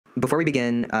Before we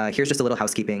begin, here's just a little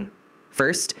housekeeping.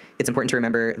 First, it's important to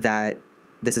remember that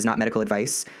this is not medical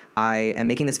advice. I am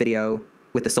making this video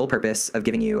with the sole purpose of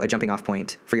giving you a jumping off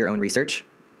point for your own research.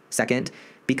 Second,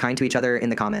 be kind to each other in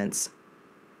the comments.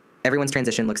 Everyone's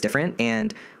transition looks different,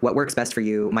 and what works best for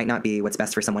you might not be what's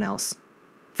best for someone else.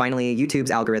 Finally,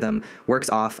 YouTube's algorithm works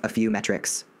off a few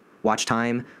metrics: watch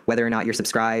time, whether or not you're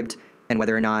subscribed, and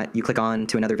whether or not you click on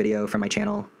to another video from my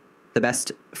channel. The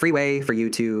best free way for you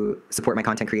to support my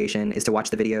content creation is to watch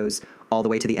the videos all the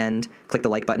way to the end, click the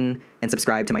like button, and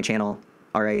subscribe to my channel.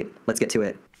 All right, let's get to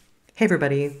it. Hey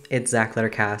everybody, it's Zach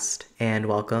Lettercast, and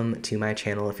welcome to my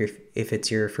channel. If it's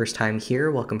your first time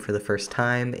here, welcome for the first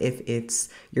time. If it's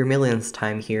your millionth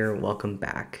time here, welcome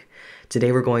back.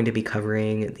 Today we're going to be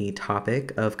covering the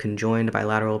topic of conjoined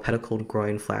bilateral pedicled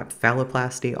groin flap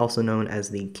phalloplasty, also known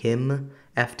as the FTM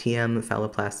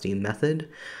phalloplasty method.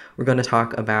 We're going to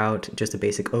talk about just a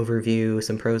basic overview,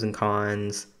 some pros and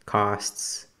cons,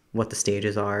 costs, what the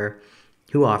stages are,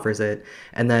 who offers it,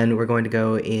 and then we're going to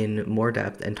go in more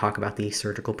depth and talk about the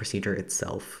surgical procedure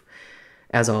itself.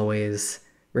 As always,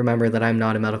 remember that I'm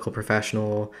not a medical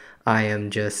professional. I am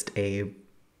just a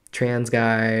trans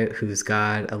guy who's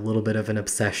got a little bit of an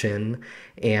obsession,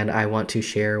 and I want to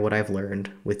share what I've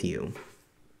learned with you.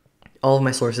 All of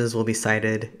my sources will be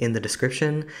cited in the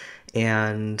description,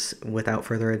 and without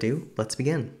further ado, let's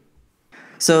begin.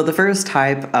 So the first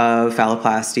type of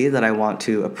phalloplasty that I want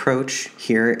to approach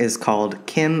here is called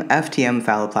FTM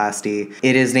phalloplasty.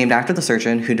 It is named after the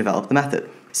surgeon who developed the method.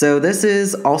 So this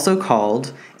is also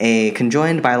called a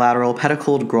conjoined bilateral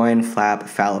pedicled groin flap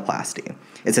phalloplasty.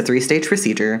 It's a 3-stage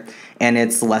procedure, and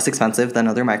it's less expensive than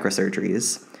other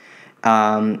microsurgeries.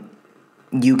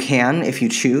 You can, if you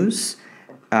choose,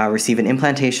 receive an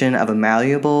implantation of a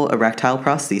malleable erectile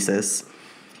prosthesis,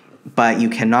 but you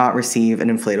cannot receive an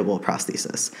inflatable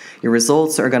prosthesis. Your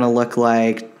results are going to look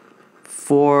like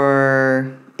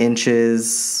 4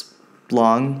 inches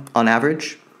long on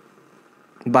average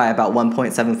by about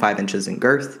 1.75 inches in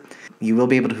girth. You will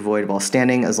be able to avoid while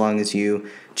standing as long as you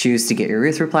choose to get your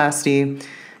urethroplasty,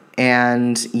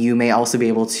 and you may also be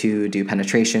able to do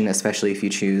penetration, especially if you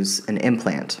choose an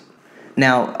implant.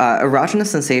 Now, erogenous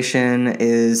sensation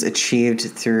is achieved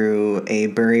through a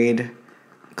buried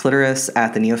clitoris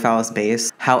at the neophallus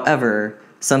base. However,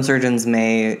 some surgeons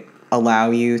may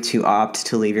allow you to opt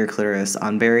to leave your clitoris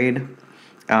unburied,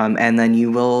 and then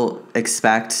you will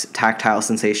expect tactile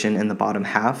sensation in the bottom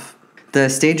half. The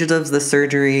stages of the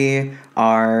surgery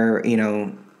are,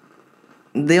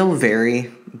 they'll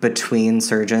vary between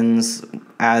surgeons,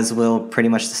 as will pretty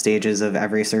much the stages of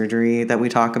every surgery that we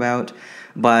talk about.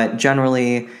 But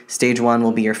generally, stage 1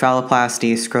 will be your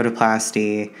phalloplasty,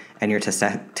 scrotoplasty, and your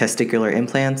testicular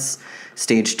implants.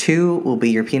 Stage 2 will be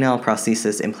your penile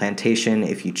prosthesis implantation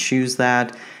if you choose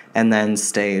that. And then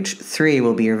stage 3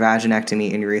 will be your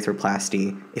vaginectomy and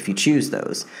urethroplasty if you choose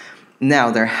those. Now,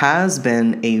 there has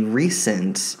been a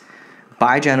recent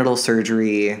bigenital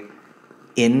surgery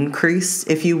increase,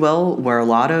 if you will, where a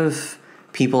lot of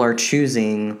people are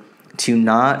choosing to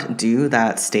not do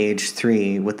that stage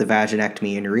 3 with the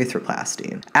vaginectomy and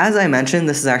urethroplasty. As I mentioned,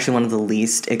 this is actually one of the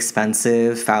least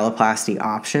expensive phalloplasty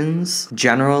options.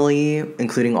 Generally,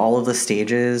 including all of the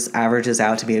stages, averages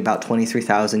out to be about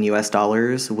 $23,000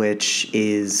 US, which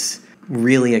is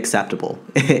really acceptable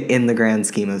in the grand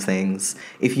scheme of things.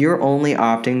 If you're only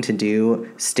opting to do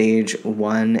stage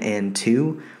 1 and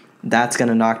 2, that's going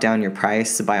to knock down your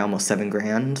price by almost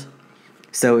 $7,000.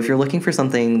 So if you're looking for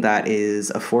something that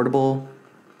is affordable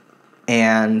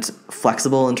and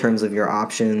flexible in terms of your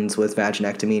options with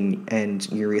vaginectomy and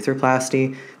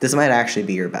urethroplasty, this might actually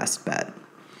be your best bet.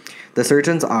 The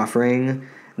surgeons offering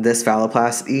this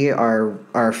phalloplasty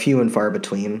are few and far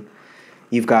between.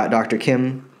 You've got Dr.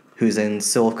 Kim, who's in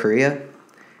Seoul, Korea,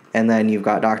 and then you've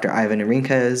got Dr. Ivan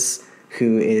Enriquez,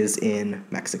 who is in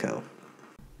Mexico.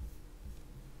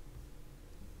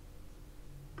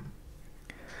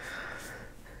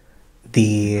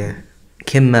 The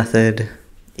Kim method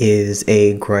is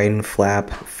a groin flap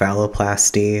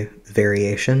phalloplasty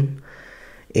variation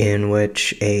in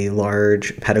which a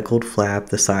large pedicled flap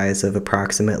the size of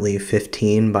approximately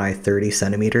 15 by 30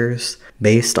 centimeters,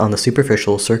 based on the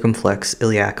superficial circumflex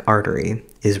iliac artery,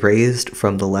 is raised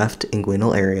from the left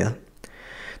inguinal area.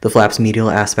 The flap's medial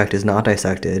aspect is not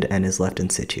dissected and is left in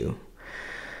situ.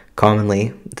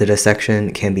 Commonly, the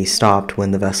dissection can be stopped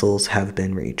when the vessels have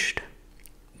been reached.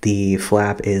 The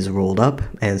flap is rolled up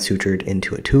and sutured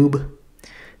into a tube.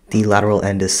 The lateral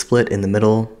end is split in the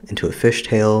middle into a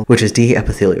fishtail, which is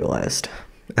de-epithelialized.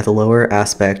 At the lower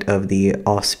aspect of the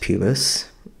os pubis,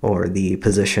 or the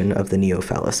position of the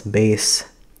neophallus base,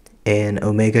 an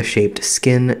omega-shaped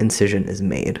skin incision is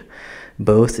made.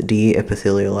 Both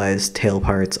de-epithelialized tail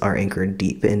parts are anchored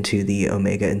deep into the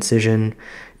omega incision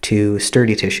to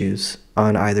sturdy tissues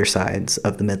on either sides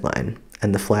of the midline,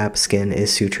 and the flap skin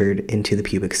is sutured into the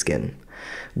pubic skin.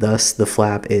 Thus, the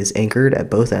flap is anchored at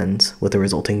both ends with a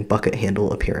resulting bucket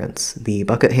handle appearance. The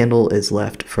bucket handle is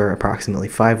left for approximately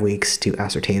 5 weeks to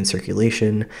ascertain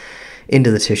circulation into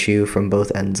the tissue from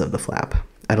both ends of the flap.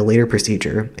 At a later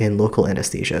procedure, in local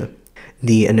anesthesia,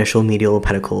 the initial medial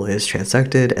pedicle is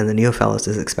transected and the neophallus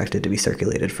is expected to be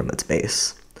circulated from its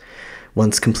base.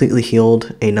 Once completely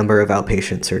healed, a number of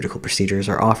outpatient surgical procedures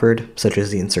are offered, such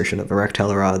as the insertion of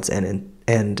erectile rods and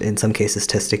in some cases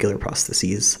testicular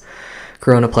prostheses,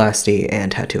 coronoplasty,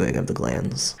 and tattooing of the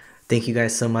glands. Thank you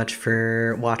guys so much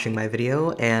for watching my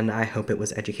video, and I hope it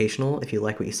was educational. If you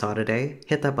like what you saw today,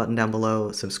 hit that button down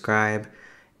below, subscribe,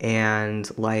 and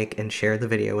like and share the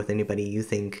video with anybody you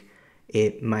think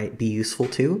it might be useful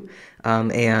to.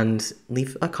 And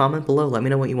leave a comment below. Let me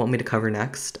know what you want me to cover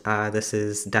next. This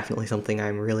is definitely something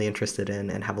I'm really interested in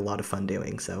and have a lot of fun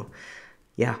doing. So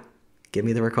yeah, give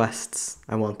me the requests.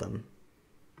 I want them.